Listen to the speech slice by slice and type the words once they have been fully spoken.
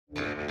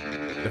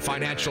The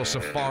Financial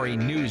Safari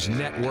News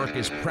Network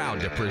is proud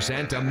to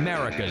present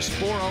America's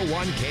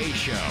 401k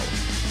Show.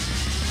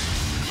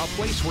 A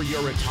place where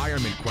your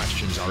retirement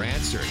questions are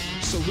answered,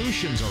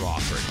 solutions are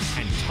offered,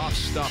 and tough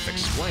stuff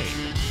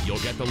explained. You'll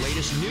get the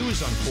latest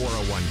news on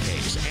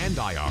 401ks and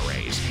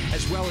IRAs,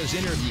 as well as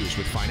interviews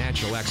with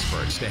financial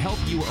experts to help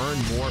you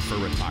earn more for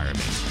retirement.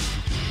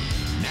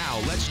 Now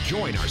let's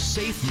join our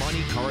Safe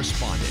Money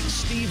correspondent,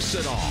 Steve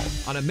Siddall,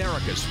 on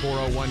America's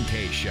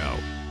 401k Show.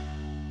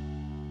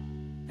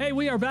 Hey,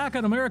 we are back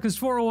on America's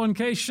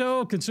 401k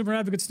Show. Consumer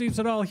advocate Steve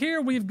Siddall here.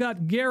 We've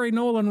got Gary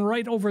Nolan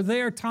right over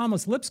there.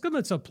 Thomas Lipscomb.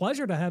 It's a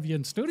pleasure to have you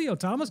in studio,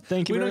 Thomas.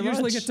 Thank you very much. We don't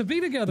usually get to be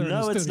together in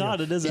the studio. No, it's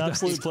not. It is an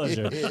absolute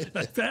pleasure.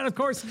 And, of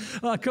course,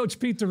 Coach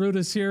Pete DeRuda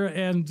is here.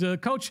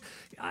 And, Coach,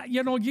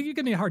 you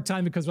give me a hard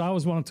time because I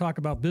always want to talk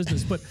about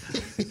business. But,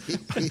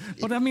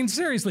 but I mean,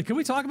 seriously, can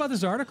we talk about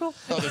this article?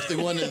 Oh, that's the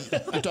one you're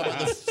talking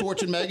about the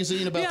Fortune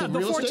magazine about the real estate?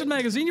 Yeah, the Fortune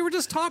magazine. You were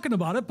just talking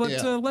about it, but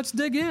let's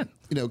dig in.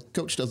 You know,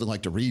 Coach doesn't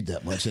like to read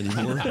that much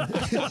anymore.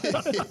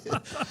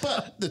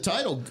 But the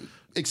title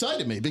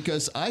excited me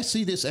because I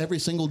see this every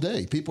single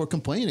day. People are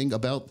complaining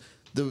about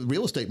the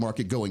real estate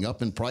market going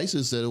up in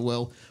prices.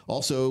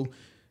 Also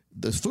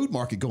the food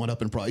market going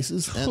up in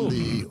prices and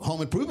the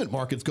home improvement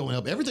market's going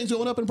up. Everything's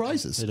going up in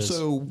prices.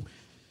 So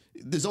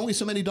there's only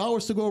so many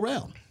dollars to go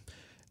around.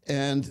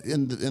 And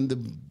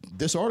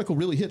this article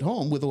really hit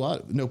home with a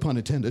lot, no pun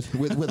intended,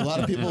 with a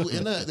lot of people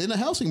in the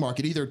housing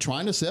market, either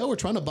trying to sell or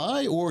trying to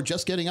buy or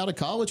just getting out of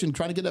college and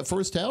trying to get that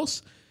first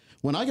house.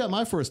 When I got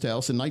my first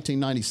house in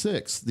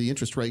 1996, the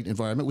interest rate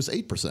environment was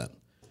 8%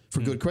 for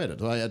good credit.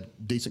 I had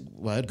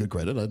good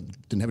credit. I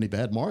didn't have any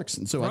bad marks.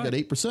 And so I got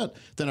 8%.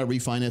 Then I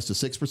refinanced to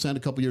 6% a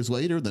couple years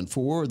later, then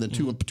 4%, then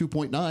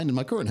 2.9 in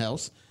my current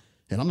house.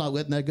 And I'm not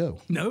letting that go.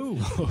 No.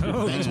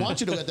 Banks want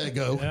you to let that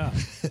go. Yeah.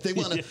 They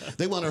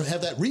want to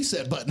have that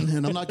reset button,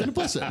 and I'm not going to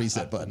press that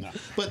reset button.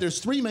 But there's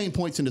three main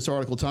points in this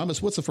article,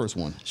 Thomas. What's the first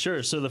one?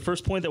 Sure. So the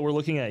first point that we're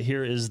looking at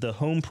here is the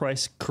home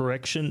price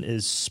correction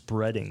is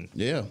spreading.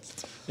 Yeah.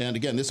 And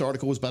again, this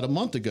article was about a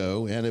month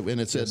ago, and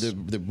it said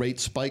the rate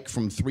spiked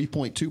from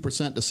 3.2% to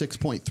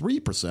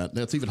 6.3%.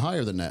 That's even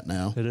higher than that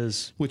now. It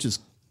is. Which is,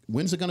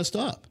 when's it going to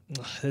stop?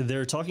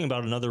 They're talking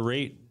about another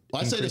rate.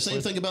 I say the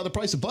same thing about the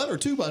price of butter,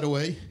 too, by the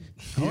way.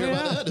 You hear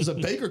about that? There's a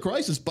baker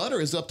crisis. Butter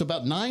is up to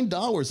about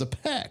 $9 a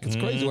pack. It's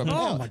crazy. Or a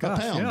pound. Oh, my gosh,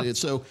 a pound. Yeah.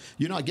 So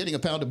you're not getting a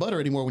pound of butter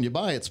anymore when you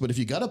buy it. But if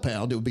you got a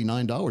pound, it would be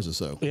 $9 or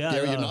so. Yeah,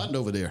 Gary, you're nodding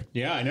over there.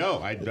 Yeah, I know.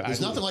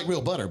 There's nothing like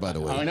real butter, by the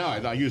way. I know.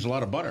 I use a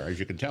lot of butter, as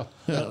you can tell.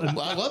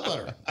 I love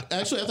butter.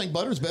 Actually, I think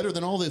butter's better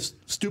than all this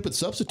stupid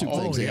substitute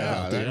things they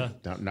have out there.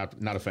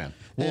 Not a fan.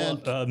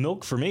 Well,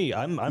 milk for me,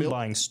 I'm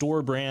buying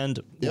store brand,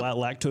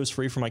 lactose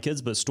free for my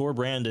kids, but store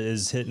brand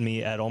is hitting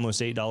me at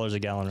almost $8 a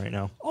gallon right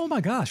now. Oh my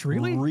gosh,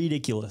 really?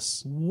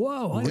 Ridiculous.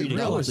 Whoa, I didn't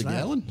realize $8 a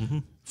gallon? Mm-hmm.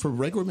 For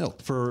regular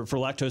milk? For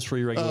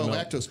lactose-free regular milk.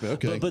 Lactose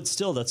milk, okay. But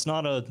still, that's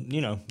not a,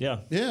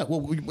 Yeah,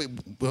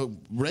 well,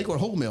 regular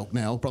whole milk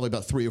now, probably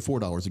about $3 or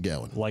 $4 a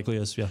gallon. Likely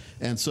is, yeah.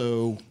 And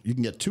so you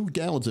can get 2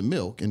 gallons of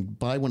milk and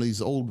buy one of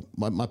these old,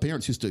 my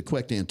parents used to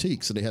collect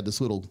antiques, and they had this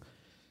little,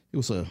 it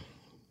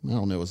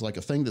was like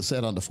a thing that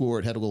sat on the floor.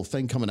 It had a little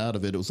thing coming out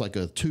of it. It was like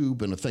a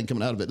tube and a thing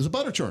coming out of it. It was a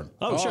butter churn.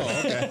 Oh, sure.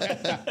 Okay.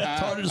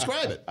 It's hard to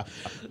describe it.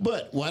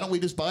 But why don't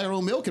we just buy our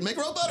own milk and make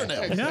our own butter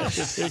now? Yeah.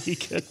 It's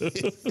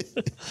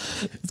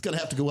going to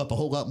have to go up a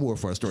whole lot more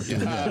for us to start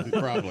doing that.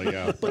 Probably,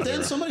 yeah. But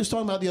then somebody was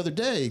talking about the other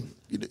day,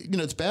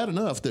 it's bad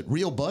enough that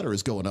real butter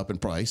is going up in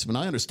price. I mean,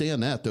 I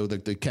understand that, though,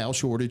 the cow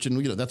shortage,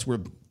 and, that's where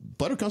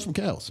butter comes from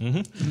cows. Mm-hmm.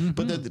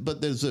 Mm-hmm. But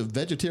there's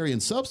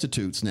vegetarian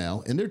substitutes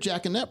now, and they're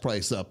jacking that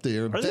price up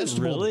there.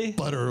 Vegetable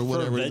butter or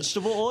whatever. For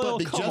vegetable oil?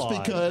 But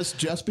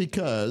just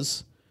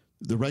because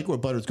the regular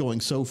butter is going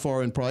so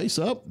far in price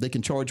up, they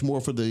can charge more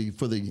for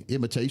the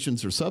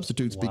imitations or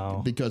substitutes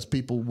because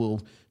people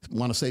will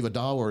want to save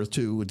 $1 or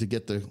 $2 to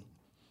get the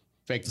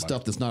fake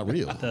stuff that's not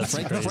real.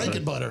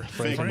 Franken butter.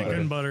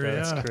 Franken butter,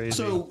 That's crazy.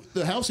 So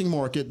the housing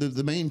market,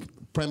 the main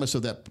premise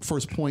of that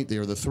first point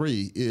there, the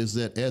 3, is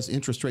that as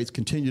interest rates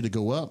continue to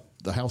go up,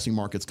 the housing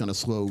market's going to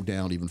slow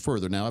down even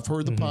further. Now, I've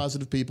heard the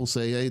positive people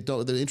say, hey,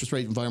 the interest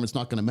rate environment's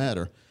not going to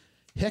matter.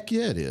 Heck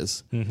yeah, it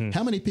is.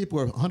 How many people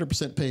are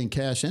 100% paying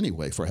cash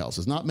anyway for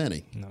houses? Not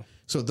many. No.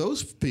 So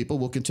those people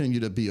will continue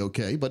to be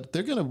okay, but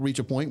they're going to reach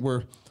a point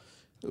where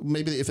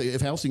maybe if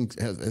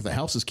the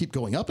houses keep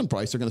going up in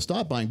price, they're going to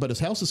stop buying. But as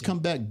houses come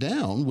back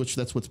down, which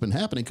that's what's been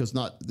happening, because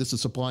this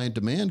is supply and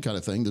demand kind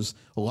of thing. There's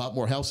a lot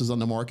more houses on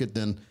the market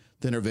than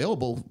are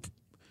available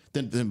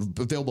than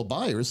available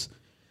buyers.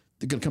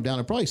 They're going to come down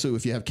in price. So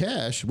if you have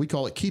cash, we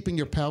call it keeping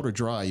your powder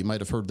dry. You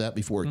might have heard that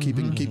before.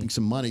 Keeping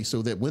some money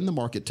so that when the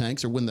market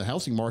tanks or when the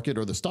housing market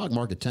or the stock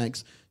market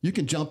tanks, you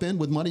can jump in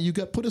with money you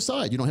got put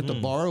aside. You don't have to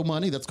borrow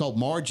money. That's called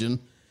margin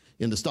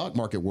in the stock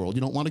market world.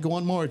 You don't want to go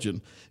on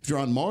margin. If you're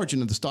on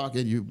margin in the stock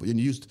and you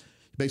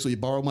basically you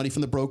borrow money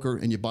from the broker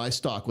and you buy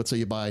stock. Let's say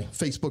you buy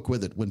Facebook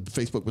with it when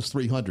Facebook was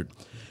 300.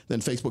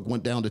 Then Facebook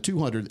went down to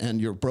 200 and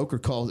your broker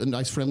calls, a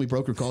nice friendly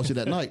broker calls you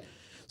that night.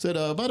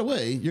 said, by the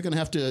way, you're going to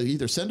have to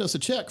either send us a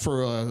check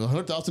for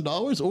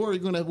 $100,000 or we're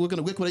going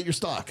to liquidate your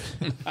stock.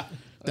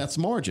 That's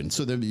margin.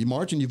 So the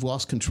margin, you've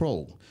lost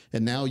control.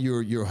 And now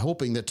you're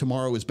hoping that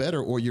tomorrow is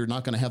better or you're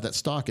not going to have that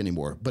stock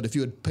anymore. But if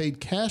you had paid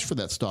cash for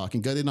that stock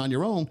and got in on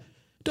your own,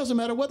 it doesn't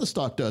matter what the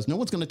stock does. No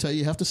one's going to tell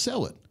you have to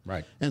sell it.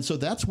 Right. And so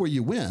that's where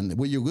you win.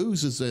 Where you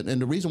lose is that,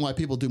 and the reason why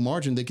people do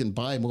margin, they can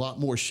buy a lot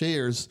more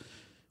shares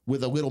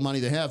with a little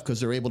money they have because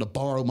they're able to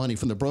borrow money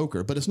from the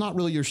broker. But it's not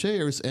really your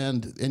shares,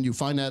 and you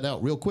find that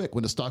out real quick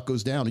when the stock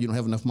goes down and you don't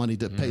have enough money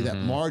to pay that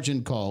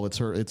margin call.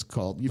 It's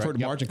called. You've heard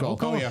of margin call.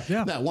 Oh,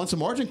 yeah. Now, once the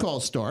margin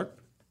calls start,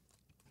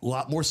 a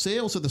lot more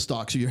sales of the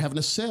stock. So you're having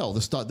to sell.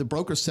 The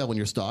broker's selling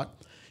your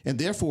stock. And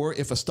therefore,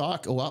 if a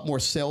stock, a lot more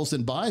sells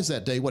than buys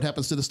that day, what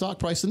happens to the stock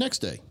price the next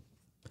day?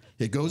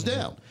 It goes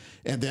down.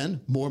 And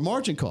then more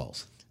margin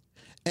calls.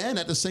 And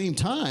at the same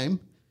time,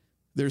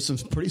 there's some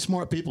pretty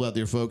smart people out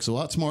there, folks, a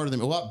lot smarter than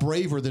me, a lot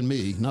braver than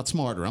me. Not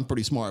smarter. I'm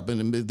pretty smart,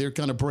 but they're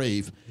kind of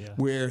brave,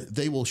 where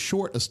they will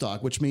short a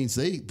stock, which means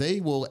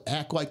they will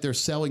act like they're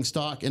selling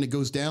stock and it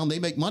goes down. They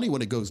make money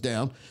when it goes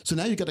down. So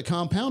now you've got a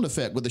compound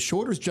effect with the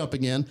shorters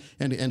jumping in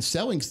and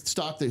selling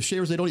stock, the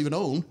shares they don't even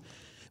own,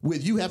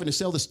 with you having to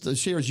sell the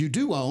shares you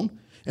do own,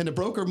 and the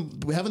broker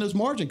having those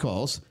margin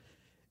calls.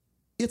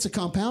 It's a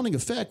compounding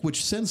effect,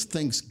 which sends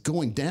things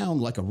going down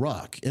like a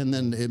rock. And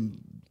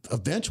then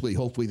eventually,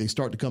 hopefully, they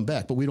start to come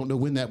back. But we don't know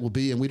when that will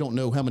be, and we don't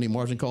know how many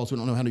margin calls. We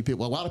don't know how many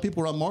people. A lot of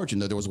people are on margin,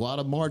 though. There was a lot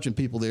of margin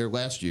people there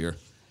last year.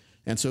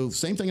 And so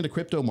same thing in the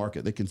crypto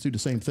market. They can do the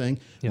same thing.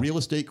 Yeah. Real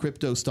estate,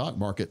 crypto, stock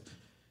market.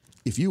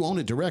 If you own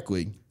it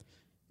directly,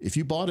 if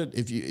you bought it,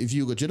 if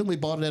you legitimately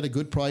bought it at a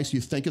good price,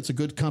 you think it's a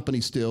good company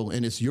still,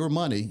 and it's your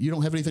money, you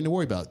don't have anything to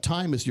worry about.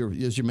 Time is your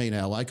main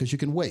ally because you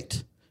can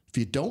wait. If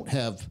you don't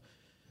have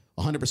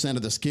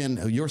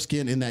 100% of your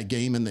skin in that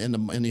game,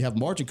 and you have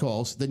margin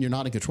calls, then you're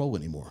not in control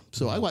anymore.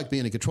 So I like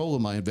being in control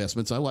of my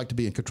investments. I like to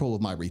be in control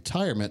of my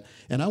retirement,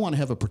 and I want to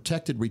have a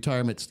protected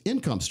retirement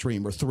income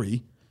stream or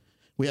three.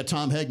 We had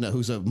Tom Hegna,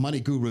 who's a money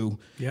guru,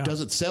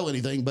 doesn't sell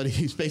anything, but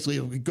he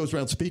goes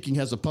around speaking,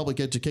 has a public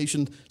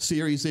education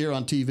series there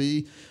on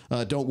TV.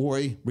 Don't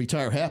Worry,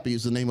 Retire Happy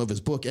is the name of his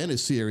book and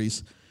his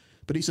series.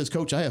 But he says,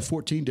 Coach, I have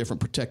 14 different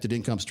protected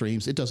income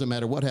streams. It doesn't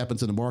matter what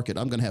happens in the market.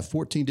 I'm going to have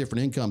 14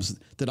 different incomes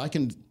that I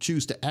can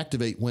choose to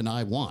activate when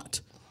I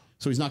want.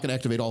 So he's not going to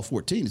activate all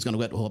 14. He's going to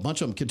let a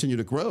bunch of them continue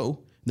to grow.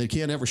 They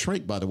can't ever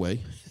shrink, by the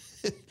way.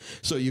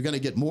 So you're going to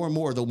get more and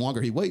more the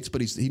longer he waits,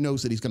 but he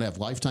knows that he's going to have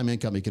lifetime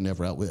income he can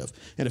never outlive.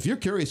 And if you're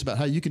curious about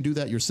how you can do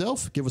that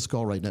yourself, give us a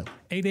call right now.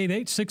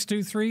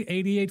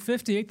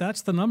 888-623-8858.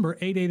 That's the number,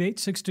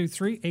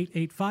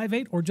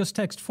 888-623-8858, or just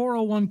text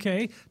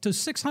 401k to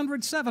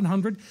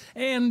 600-700.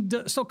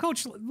 And so,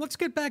 Coach, let's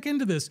get back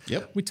into this.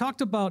 Yep. You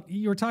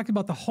were talking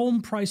about the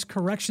home price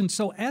correction.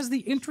 So as the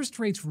interest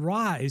rates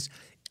rise,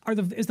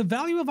 is the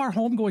value of our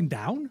home going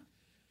down?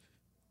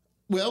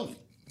 Well,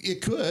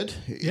 it could,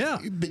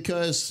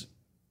 because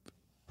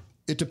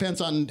it depends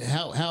on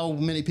how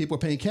many people are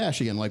paying cash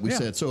again, like we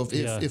said. So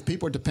if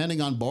people are depending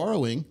on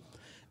borrowing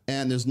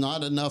and there's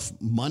not enough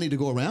money to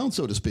go around,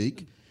 so to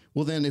speak,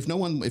 well, then if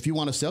you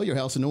want to sell your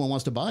house and no one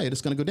wants to buy it,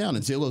 it's going to go down.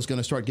 And Zillow's going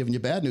to start giving you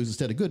bad news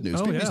instead of good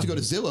news. People used to go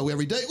to Zillow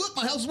every day. Look,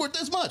 my house is worth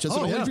this much. I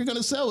said, if you're going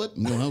to sell it.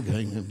 No,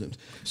 okay.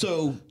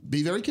 So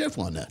be very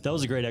careful on that. That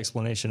was a great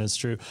explanation. It's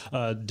true.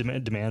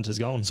 Demand is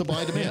gone.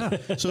 Supply and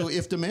demand. So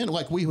if demand,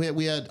 like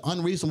we had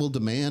unreasonable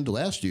demand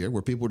last year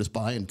where people were just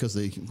buying because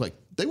they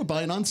were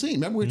buying unseen.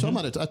 Remember we were talking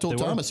about it. I told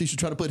Thomas he should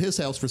try to put his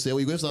house for sale.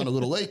 He lives on a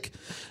little lake,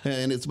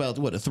 and it's about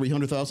a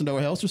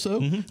 $300,000 house or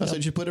so. I said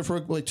you should put it for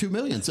like $2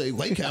 million. Say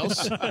lake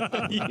house.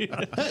 Hey,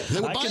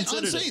 they were buying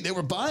unseen. They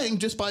were buying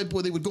just by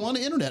they would go on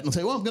the internet and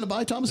say, "Well, I'm going to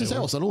buy Thomas's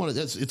house. I don't want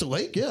it. It's a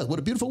lake. Yeah, what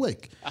a beautiful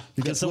lake."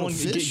 You get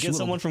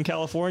someone from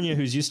California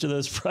who's used to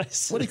those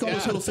prices. What do you call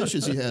those little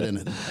fishes you had in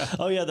it?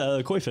 Oh yeah,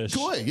 the koi fish.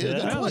 Koi,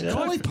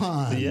 koi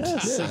pond.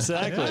 Yes,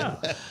 exactly.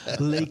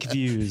 Lake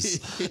views.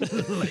 All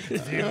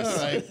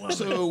right.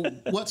 So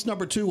what's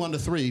number 2 on the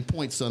 3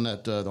 points on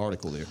that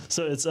article there?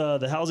 So it's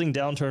the housing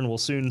downturn will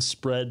soon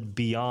spread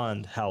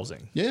beyond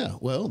housing. Yeah,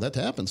 well, that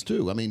happens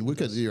too. I mean,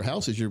 because your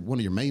house is one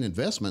of your main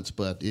investments,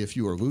 but if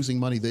you are losing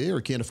money there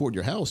or can't afford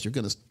your house, you're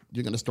going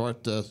to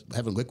start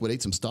having to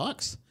liquidate some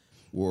stocks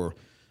or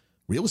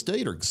real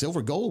estate or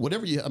silver, gold,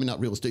 whatever not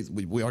real estate.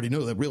 We already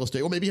know that real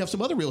estate, or maybe you have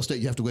some other real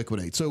estate you have to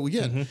liquidate. So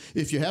again,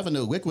 if you're having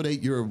to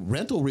liquidate your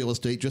rental real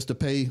estate just to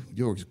pay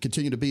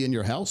continue to be in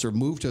your house or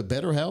move to a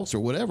better house or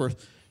whatever,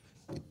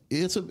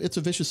 it's a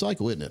vicious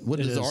cycle, isn't it?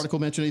 Does the article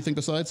mention anything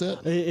besides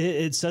that?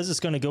 It says it's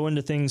going to go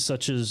into things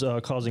such as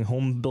causing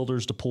home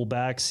builders to pull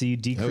back, see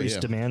decreased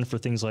demand for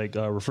things like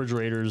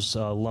refrigerators,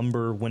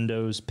 lumber,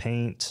 windows,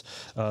 paint.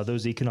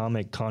 Those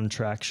economic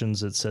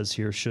contractions, it says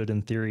here, should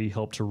in theory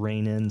help to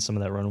rein in some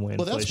of that runaway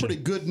inflation. Well, that's pretty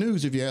good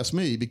news if you ask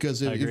me,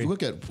 because if you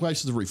look at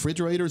prices of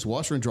refrigerators,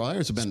 washer and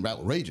dryers have been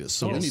outrageous.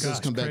 So we need this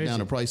to come back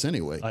down in price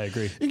anyway. I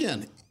agree.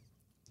 Again,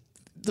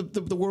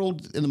 the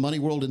world and the money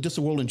world and just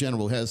the world in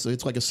general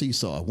it's like a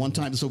seesaw. One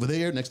time it's over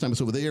there, next time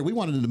it's over there. We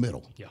want it in the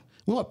middle. Yeah.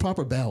 We want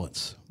proper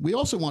balance. We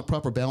also want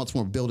proper balance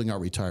when we're building our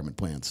retirement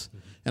plans.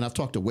 And I've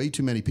talked to way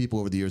too many people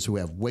over the years who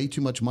have way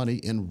too much money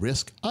in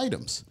risk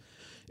items.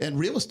 And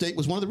real estate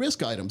was one of the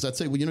risk items. I'd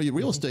say, well, your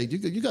real estate,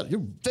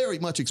 you're very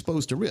much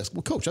exposed to risk.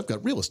 Well, Coach, I've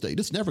got real estate.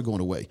 It's never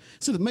going away.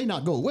 So it may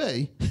not go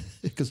away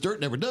because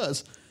dirt never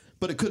does,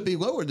 but it could be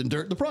lower than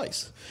dirt in the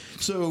price.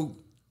 So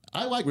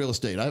I like real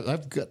estate.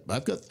 I've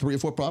got 3 or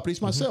 4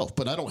 properties myself,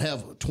 but I don't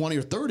have 20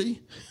 or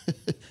 30,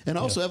 and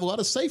I also have a lot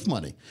of safe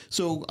money.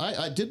 So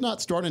I did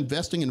not start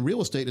investing in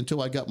real estate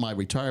until I got my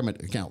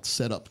retirement account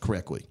set up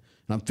correctly.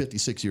 And I'm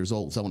 56 years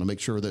old, so I want to make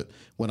sure that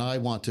when I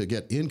want to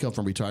get income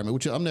from retirement,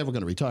 which I'm never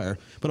going to retire,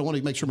 but I want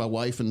to make sure my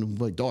wife and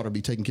my daughter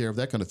be taken care of,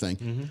 that kind of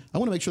thing. I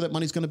want to make sure that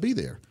money's going to be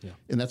there. Yeah.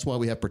 And that's why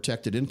we have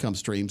protected income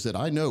streams that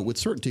I know with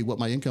certainty what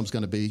my income's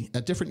going to be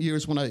at different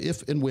years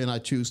if and when I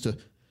choose to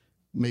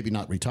maybe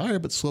not retire,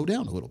 but slow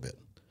down a little bit.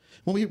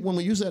 When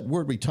we use that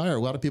word retire,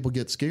 a lot of people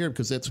get scared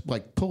because that's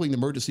like pulling the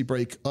emergency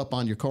brake up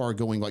on your car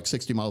going like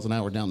 60 miles an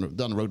hour down the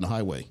road in the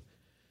highway.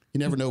 You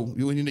never know.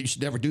 You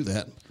should never do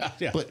that.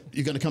 Yeah. But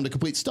you're going to come to a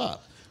complete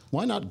stop.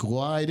 Why not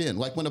glide in?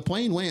 Like when a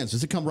plane lands,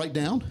 does it come right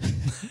down?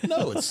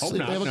 No, it's they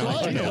have a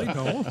glide path.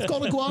 No. It's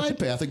called a glide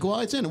path. It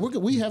glides in. And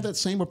we have that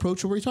same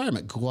approach with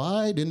retirement.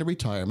 Glide into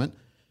retirement.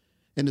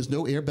 And there's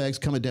no airbags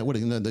coming down. What are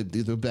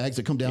the bags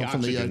that come down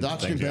from the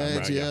oxygen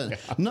bags? Yeah.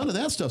 None of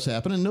that stuff's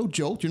happening. No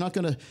jolt. You're not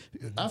going to.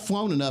 I've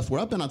flown enough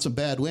where I've been on some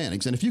bad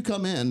landings. And if you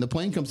come in, the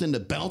plane comes in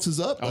that bounces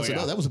up. I said,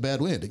 that was a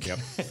bad landing. Yep.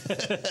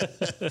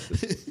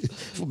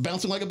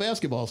 Bouncing like a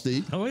basketball,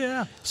 Steve. Oh,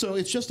 yeah. So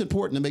it's just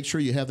important to make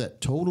sure you have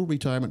that total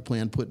retirement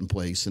plan put in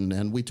place.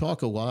 And we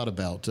talk a lot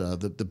about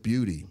the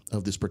beauty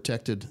of this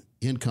protected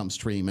income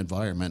stream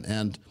environment.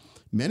 And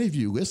many of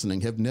you listening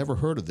have never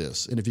heard of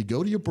this. And if you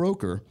go to your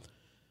broker,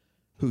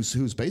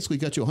 who's basically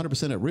got you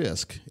 100% at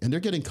risk, and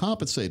they're getting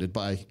compensated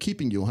by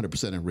keeping you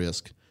 100% at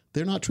risk,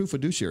 they're not true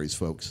fiduciaries,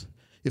 folks.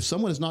 If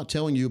someone is not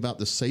telling you about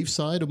the safe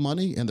side of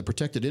money and the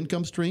protected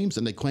income streams,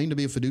 and they claim to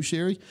be a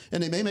fiduciary,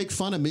 and they may make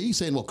fun of me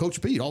saying, well, Coach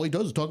Pete, all he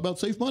does is talk about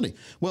safe money.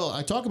 Well,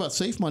 I talk about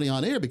safe money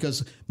on air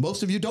because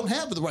most of you don't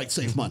have the right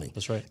safe money.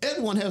 That's right.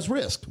 Everyone has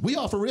risk. We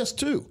offer risk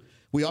too.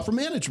 We offer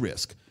managed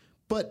risk.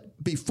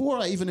 But before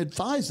I even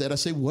advise that, I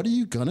say, what are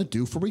you going to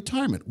do for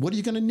retirement? What are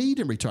you going to need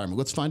in retirement?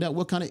 Let's find out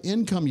what kind of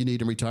income you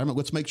need in retirement.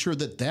 Let's make sure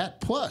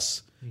that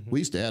plus, we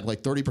used to add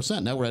like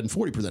 30%. Now we're adding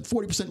 40%.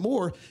 40%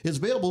 more is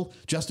available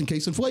just in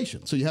case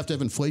inflation. So you have to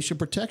have inflation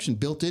protection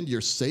built into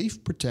your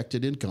safe,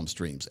 protected income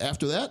streams.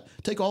 After that,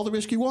 take all the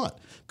risk you want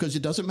because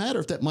it doesn't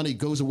matter if that money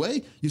goes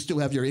away, you still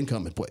have your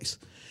income in place.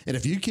 And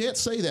if you can't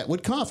say that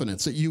with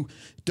confidence, that you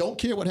don't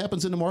care what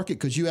happens in the market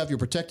because you have your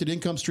protected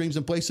income streams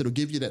in place that'll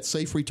give you that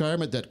safe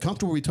retirement, that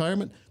comfortable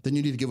retirement, then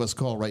you need to give us a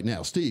call right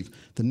now. Steve,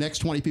 the next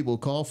 20 people who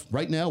call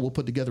right now, we'll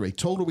put together a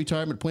total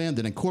retirement plan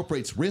that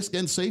incorporates risk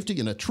and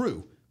safety in a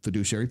true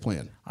fiduciary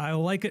plan. I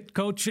like it,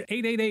 Coach.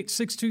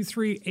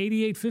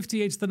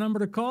 888-623-8858 is the number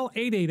to call.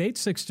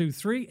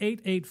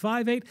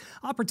 888-623-8858.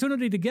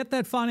 Opportunity to get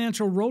that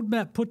financial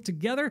roadmap put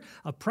together,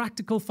 a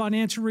practical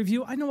financial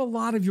review. I know a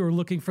lot of you are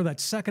looking for that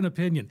second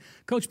opinion.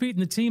 Coach Pete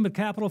and the team at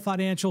Capital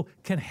Financial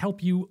can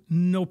help you,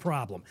 no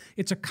problem.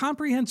 It's a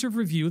comprehensive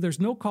review. There's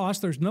no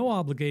cost. There's no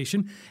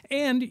obligation.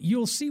 And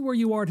you'll see where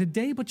you are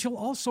today, but you'll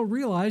also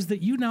realize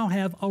that you now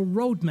have a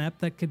roadmap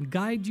that can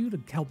guide you to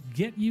help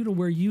get you to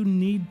where you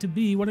need to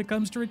be when it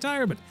comes to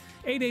retirement.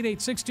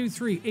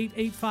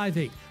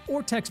 888-623-8858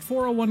 or text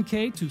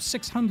 401k to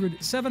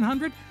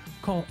 600-700.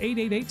 Call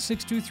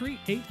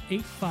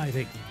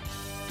 888-623-8858.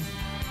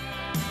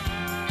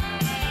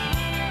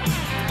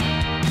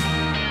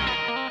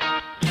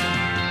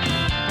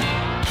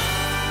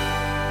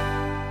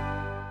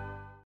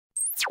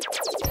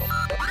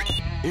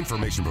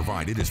 Information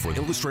provided is for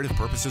illustrative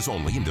purposes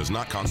only and does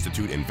not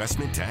constitute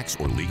investment, tax,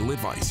 or legal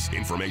advice.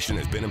 Information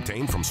has been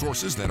obtained from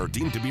sources that are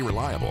deemed to be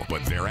reliable,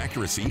 but their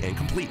accuracy and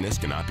completeness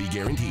cannot be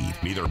guaranteed.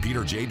 Neither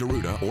Peter J.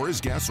 D'Arruda or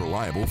his guests are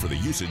liable for the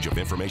usage of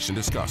information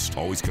discussed.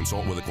 Always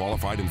consult with a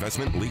qualified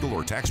investment, legal,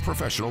 or tax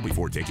professional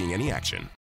before taking any action.